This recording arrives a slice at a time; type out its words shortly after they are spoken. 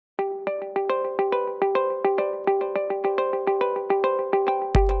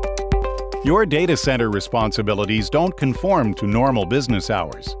Your data center responsibilities don't conform to normal business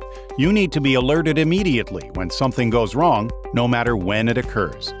hours. You need to be alerted immediately when something goes wrong, no matter when it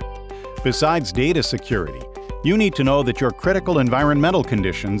occurs. Besides data security, you need to know that your critical environmental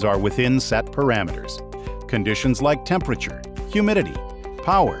conditions are within set parameters. Conditions like temperature, humidity,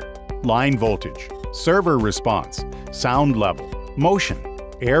 power, line voltage, server response, sound level, motion,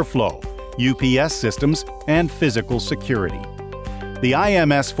 airflow, UPS systems, and physical security. The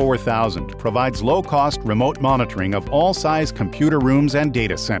IMS 4000 provides low-cost remote monitoring of all size computer rooms and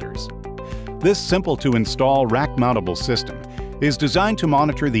data centers. This simple-to-install rack-mountable system is designed to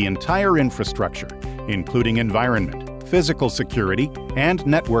monitor the entire infrastructure, including environment, physical security, and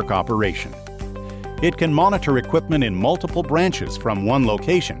network operation. It can monitor equipment in multiple branches from one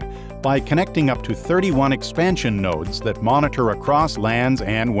location by connecting up to 31 expansion nodes that monitor across LANs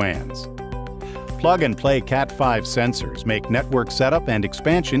and WANs. Plug-and-play Cat5 sensors make network setup and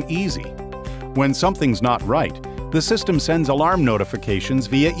expansion easy. When something's not right, the system sends alarm notifications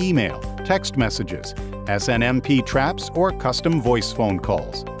via email, text messages, SNMP traps, or custom voice phone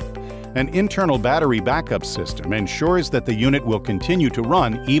calls. An internal battery backup system ensures that the unit will continue to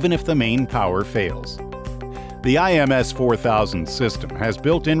run even if the main power fails. The IMS 4000 system has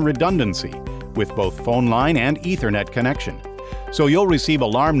built-in redundancy with both phone line and Ethernet connection, so you'll receive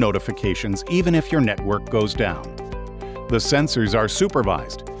alarm notifications even if your network goes down. The sensors are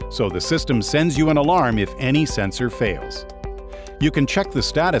supervised, so the system sends you an alarm if any sensor fails. You can check the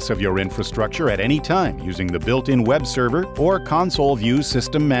status of your infrastructure at any time using the built-in web server or console view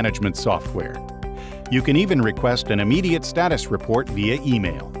system management software. You can even request an immediate status report via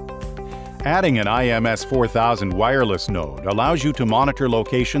email. Adding an IMS 4000 wireless node allows you to monitor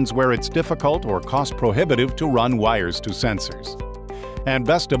locations where it's difficult or cost-prohibitive to run wires to sensors. And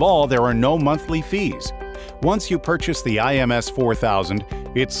best of all, there are no monthly fees. Once you purchase the IMS 4000,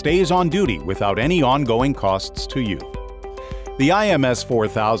 it stays on duty without any ongoing costs to you. The IMS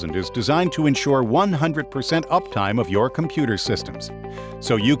 4000 is designed to ensure 100% uptime of your computer systems,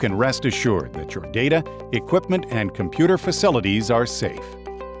 so you can rest assured that your data, equipment, and computer facilities are safe.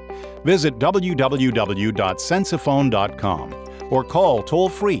 Visit www.sensaphone.com or call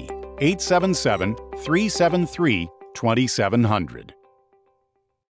toll-free 877-373-2700.